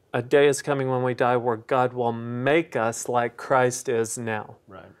 And a day is coming when we die where God will make us like Christ is now.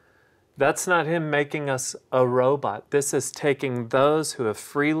 Right. That's not him making us a robot. This is taking those who have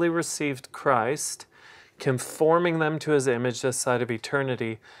freely received Christ, conforming them to his image this side of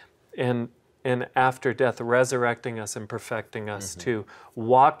eternity, and after death, resurrecting us and perfecting us to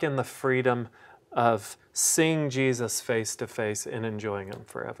walk in the freedom of seeing Jesus face to face and enjoying him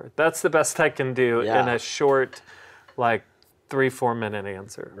forever. That's the best I can do in a short, like 3-4 minute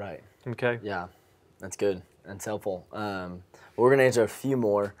answer. Right. Okay? Yeah, that's good. That's helpful. We're going to answer a few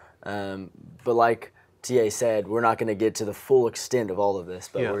more, but like TA said, we're not going to get to the full extent of all of this,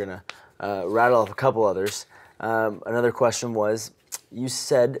 but we're going to rattle off a couple others. Another question was, you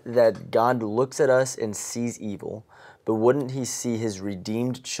said that God looks at us and sees evil, but wouldn't he see his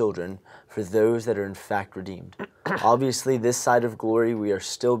redeemed children for those that are in fact redeemed? Obviously, this side of glory, we are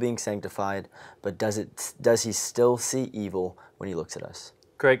still being sanctified, but does he still see evil when he looks at us?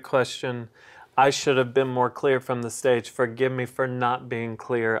 Great question. I should have been more clear from the stage. Forgive me for not being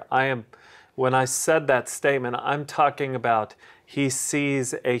clear. When I said that statement, I'm talking about he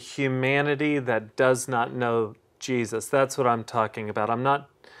sees a humanity that does not know Jesus. That's what I'm talking about. I'm not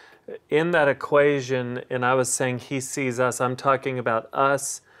in that equation, and I was saying he sees us. I'm talking about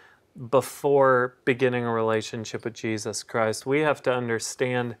us before beginning a relationship with Jesus Christ. We have to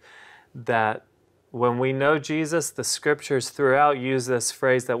understand that when we know Jesus, the scriptures throughout use this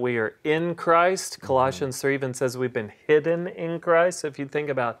phrase that we are in Christ. Colossians 3 even says we've been hidden in Christ. If you think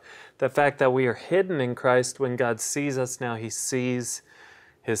about the fact that we are hidden in Christ, when God sees us now, he sees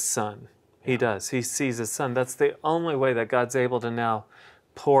his Son. He does. He sees his Son. That's the only way that God's able to now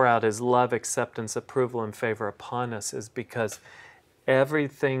pour out his love, acceptance, approval, and favor upon us, is because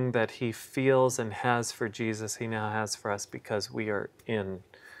everything that he feels and has for Jesus, he now has for us because we are in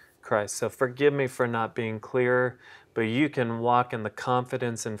Christ. So forgive me for not being clearer, but you can walk in the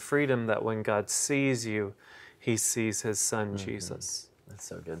confidence and freedom that when God sees you, he sees his Son, Jesus. That's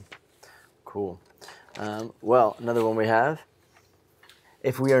so good. Cool. Well, another one we have.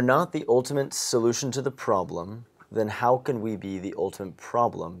 If we are not the ultimate solution to the problem, then how can we be the ultimate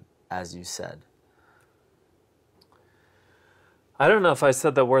problem, as you said? I don't know if I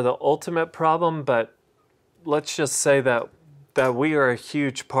said that we're the ultimate problem, but let's just say that we are a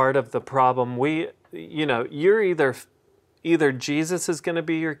huge part of the problem. You're either Jesus is going to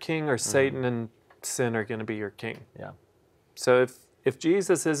be your king or Satan and sin are going to be your king. Yeah. So if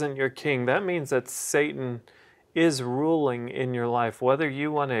Jesus isn't your king, that means that Satan is ruling in your life, whether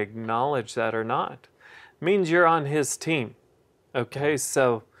you want to acknowledge that or not. It means you're on his team. Okay,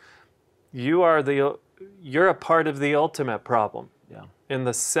 so you're a part of the ultimate problem. Yeah. In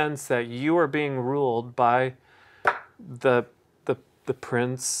the sense that you are being ruled by the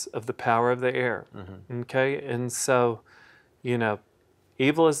prince of the power of the air. Okay, and so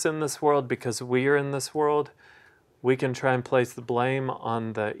evil is in this world because we are in this world. We can try and place the blame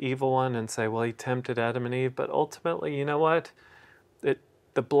on the evil one and say, well, he tempted Adam and Eve. But ultimately, you know what?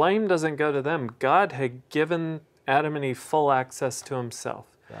 The blame doesn't go to them. God had given Adam and Eve full access to himself.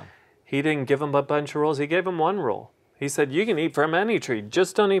 Yeah. He didn't give them a bunch of rules. He gave them one rule. He said, you can eat from any tree.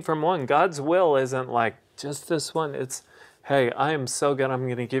 Just don't eat from one. God's will isn't like just this one. It's, hey, I am so good, I'm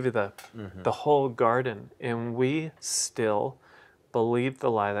going to give you the whole garden. And we still believe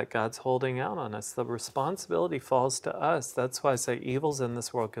the lie that God's holding out on us. The responsibility falls to us. That's why I say evil's in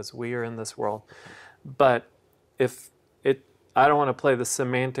this world, because we are in this world. But I don't want to play the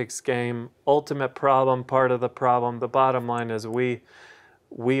semantics game. Ultimate problem, part of the problem. The bottom line is we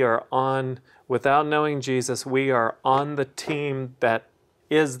are on, without knowing Jesus, we are on the team that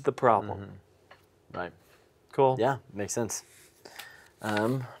is the problem. Right. Cool? Yeah, makes sense.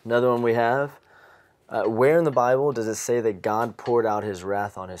 Another one we have. Where in the Bible does it say that God poured out his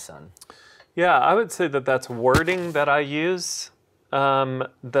wrath on his Son? Yeah, I would say that that's wording that I use.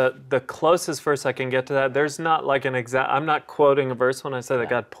 The closest verse I can get to that, there's not like an exact, I'm not quoting a verse when I say that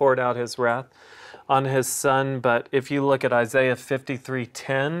God poured out his wrath on his Son, but if you look at Isaiah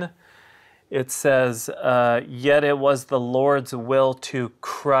 53:10, it says, yet it was the Lord's will to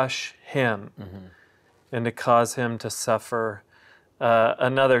crush him and to cause him to suffer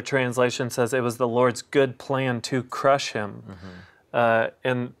Another translation says it was the Lord's good plan to crush him.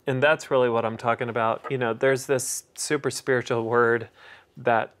 And that's really what I'm talking about. You know, there's this super spiritual word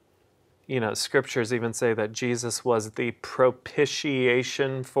that, you know, scriptures even say that Jesus was the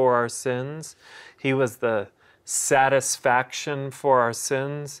propitiation for our sins. He was the satisfaction for our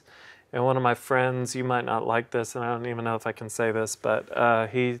sins. And one of my friends, you might not like this, and I don't even know if I can say this, but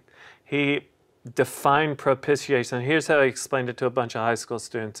he defined propitiation. Here's how he explained it to a bunch of high school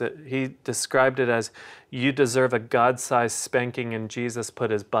students. He described it as, you deserve a God-sized spanking and Jesus put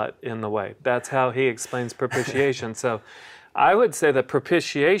his butt in the way. That's how he explains propitiation. So I would say that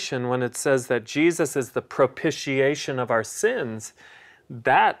propitiation, when it says that Jesus is the propitiation of our sins,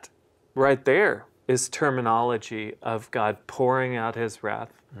 that right there is terminology of God pouring out his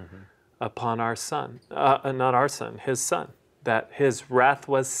wrath upon our son. Not our son, his son. That his wrath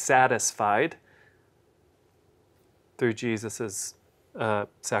was satisfied through Jesus'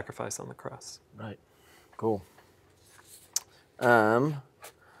 sacrifice on the cross. Right. Cool.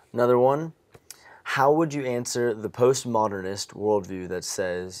 Another one. How would you answer the postmodernist worldview that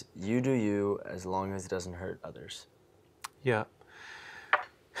says, you do you as long as it doesn't hurt others? Yeah.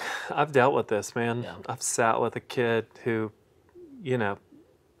 I've dealt with this, man. Yeah. I've sat with a kid who, you know,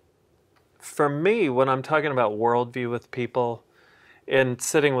 for me, when I'm talking about worldview with people and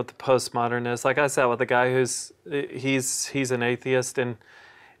sitting with the postmodernists, like I sat with a guy he's an atheist,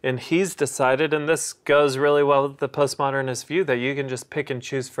 and he's decided, and this goes really well with the postmodernist view, that you can just pick and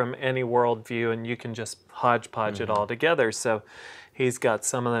choose from any worldview and you can just hodgepodge it all together. So he's got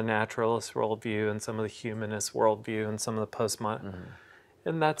some of the naturalist worldview and some of the humanist worldview and some of the postmodern,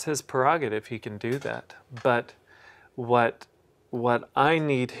 and that's his prerogative. He can do that. But what I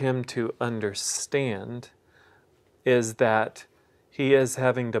need him to understand is that he is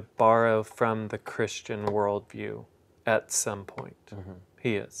having to borrow from the Christian worldview at some point.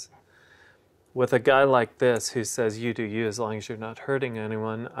 He is. With a guy like this who says, you do you as long as you're not hurting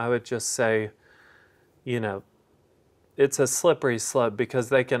anyone, I would just say, you know, it's a slippery slope, because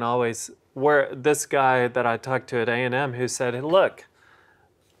they can always, where this guy that I talked to at A&M who said, hey, look,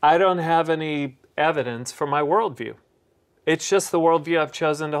 I don't have any evidence for my worldview. It's just the worldview I've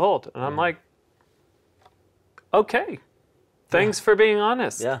chosen to hold. And I'm like, okay, thanks for being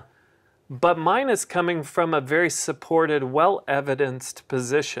honest. Yeah. But mine is coming from a very supported, well-evidenced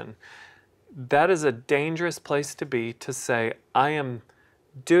position. That is a dangerous place to be, to say, I am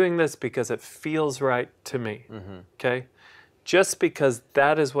doing this because it feels right to me. Okay? Just because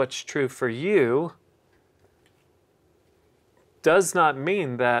that is what's true for you does not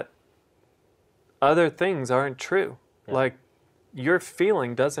mean that other things aren't true. Yeah. Like, your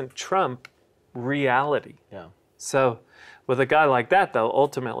feeling doesn't trump reality. Yeah. So with a guy like that, though,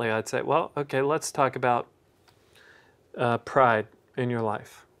 ultimately I'd say, well, okay, let's talk about pride in your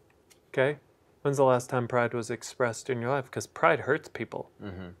life. Okay? When's the last time pride was expressed in your life? Because pride hurts people.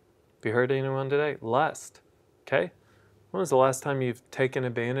 Have you heard anyone today? Lust. Okay? When was the last time you've taken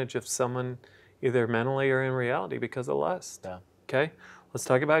advantage of someone, either mentally or in reality, because of lust? Yeah. Okay? Let's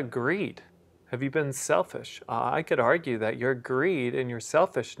talk about greed. Have you been selfish? I could argue that your greed and your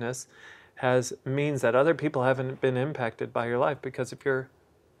selfishness means that other people haven't been impacted by your life because of your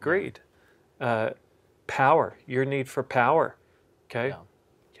greed. Power, your need for power. Okay?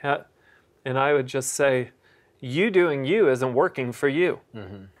 Yeah. And I would just say, you doing you isn't working for you.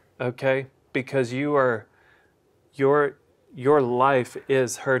 Okay? Because your life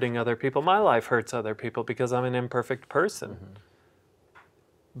is hurting other people. My life hurts other people because I'm an imperfect person.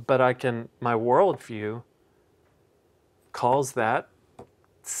 But my worldview calls that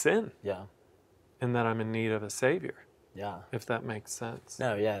sin. Yeah. And that I'm in need of a Savior. Yeah. If that makes sense.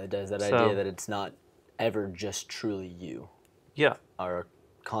 No, yeah, it does. That idea that it's not ever just truly you. Yeah. Our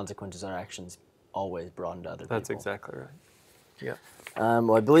consequences, our actions always brought into other people. That's exactly right. Yeah.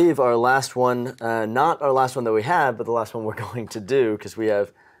 Well, I believe our last one, not our last one that we have, but the last one we're going to do, because we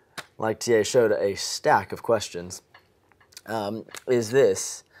have, like TA showed, a stack of questions, is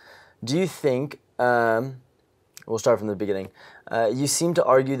this. Do you think, we'll start from the beginning, you seem to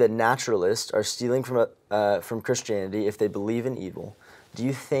argue that naturalists are stealing from Christianity if they believe in evil. Do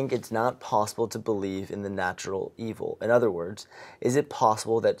you think it's not possible to believe in the natural evil? In other words, is it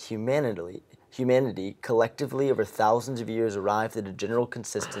possible that humanity collectively over thousands of years arrived at a general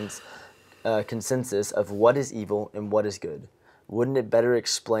consensus of what is evil and what is good? Wouldn't it better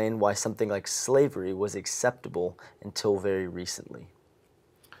explain why something like slavery was acceptable until very recently?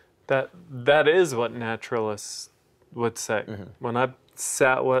 That is what naturalists would say. When I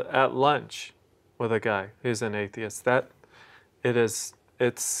sat at lunch with a guy who's an atheist, that it is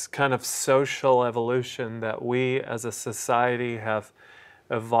it's kind of social evolution that we as a society have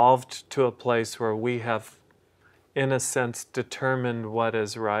evolved to a place where we have, in a sense, determined what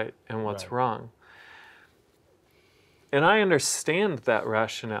is right and what's wrong. And I understand that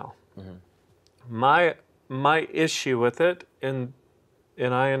rationale. My issue with it, and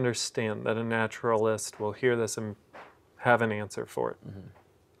I understand that a naturalist will hear this and have an answer for it.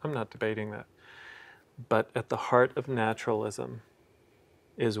 I'm not debating that. But at the heart of naturalism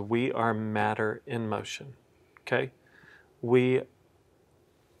is we are matter in motion, okay?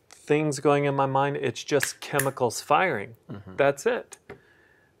 Things going in my mind, it's just chemicals firing. That's it.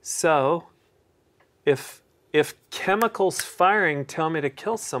 So if chemicals firing tell me to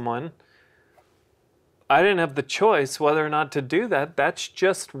kill someone, I didn't have the choice whether or not to do that. That's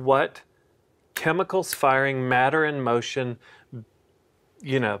just what chemicals firing, matter in motion,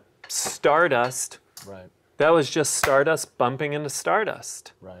 stardust. Right. That was just stardust bumping into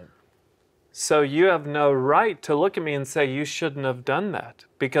stardust. Right. So you have no right to look at me and say you shouldn't have done that,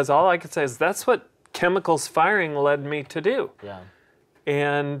 because all I could say is that's what chemicals firing led me to do. Yeah.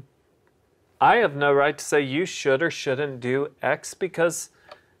 And I have no right to say you should or shouldn't do X, because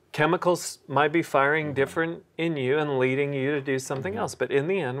chemicals might be firing different in you and leading you to do something else. But in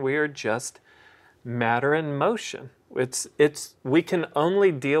the end, we are just matter in motion. We can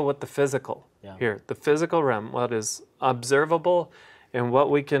only deal with the physical here, the physical realm, what is observable and what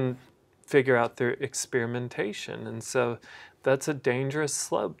we can figure out through experimentation. And so that's a dangerous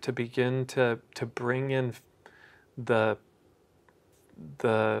slope to begin to bring in the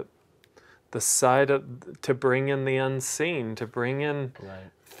side of, to bring in the unseen, to bring in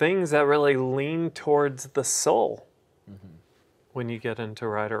things that really lean towards the soul when you get into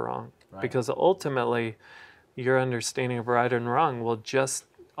right or wrong. Because ultimately, your understanding of right and wrong will just,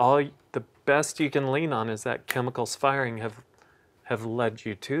 the best you can lean on is that chemicals firing have led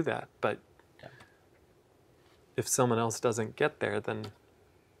you to that. But if someone else doesn't get there, then,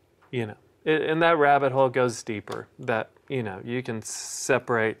 and that rabbit hole goes deeper, that, you can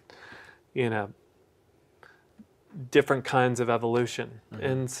separate, different kinds of evolution.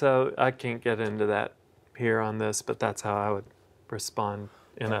 And so I can't get into that here on this, but that's how I would respond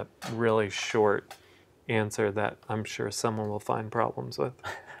in a really short answer that I'm sure someone will find problems with.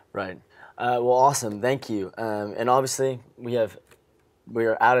 Right. Well, awesome. Thank you. And obviously, we are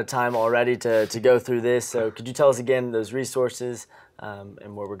out of time already to go through this. So could you tell us again those resources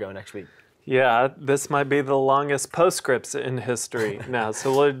and where we're going next week? Yeah, this might be the longest postscripts in history now.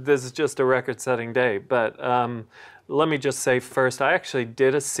 So this is just a record-setting day. But let me just say first, I actually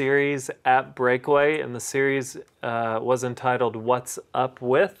did a series at Breakaway, and the series was entitled What's Up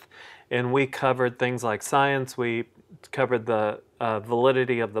With? And we covered things like science. We covered the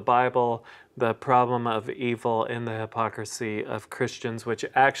validity of the Bible, the problem of evil, and the hypocrisy of Christians, which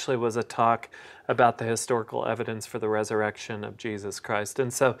actually was a talk about the historical evidence for the resurrection of Jesus Christ.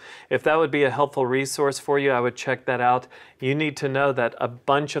 And so if that would be a helpful resource for you, I would check that out. You need to know that a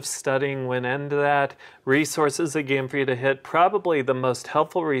bunch of studying went into that. Resources, again, for you to hit. Probably the most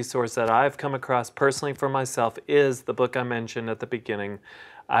helpful resource that I've come across personally for myself is the book I mentioned at the beginning,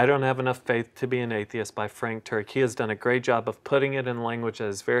 I Don't Have Enough Faith to Be an Atheist by Frank Turk. He has done a great job of putting it in language that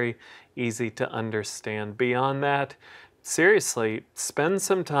is very easy to understand. Beyond that, seriously, spend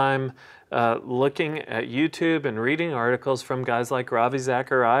some time looking at YouTube and reading articles from guys like Ravi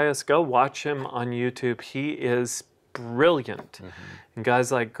Zacharias. Go watch him on YouTube. He is brilliant. And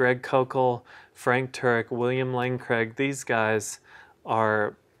guys like Greg Kokel, Frank Turk, William Lane Craig, these guys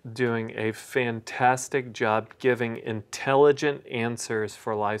are doing a fantastic job giving intelligent answers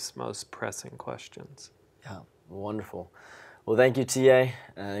for life's most pressing questions. Yeah, wonderful. Well, thank you, TA.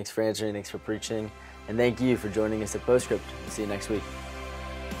 Thanks for answering, thanks for preaching, and thank you for joining us at Postscript. We'll see you next week.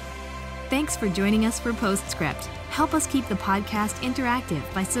 Thanks for joining us for Postscript. Help us keep the podcast interactive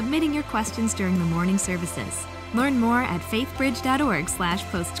by submitting your questions during the morning services. Learn more at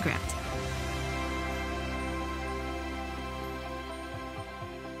faithbridge.org/postscript.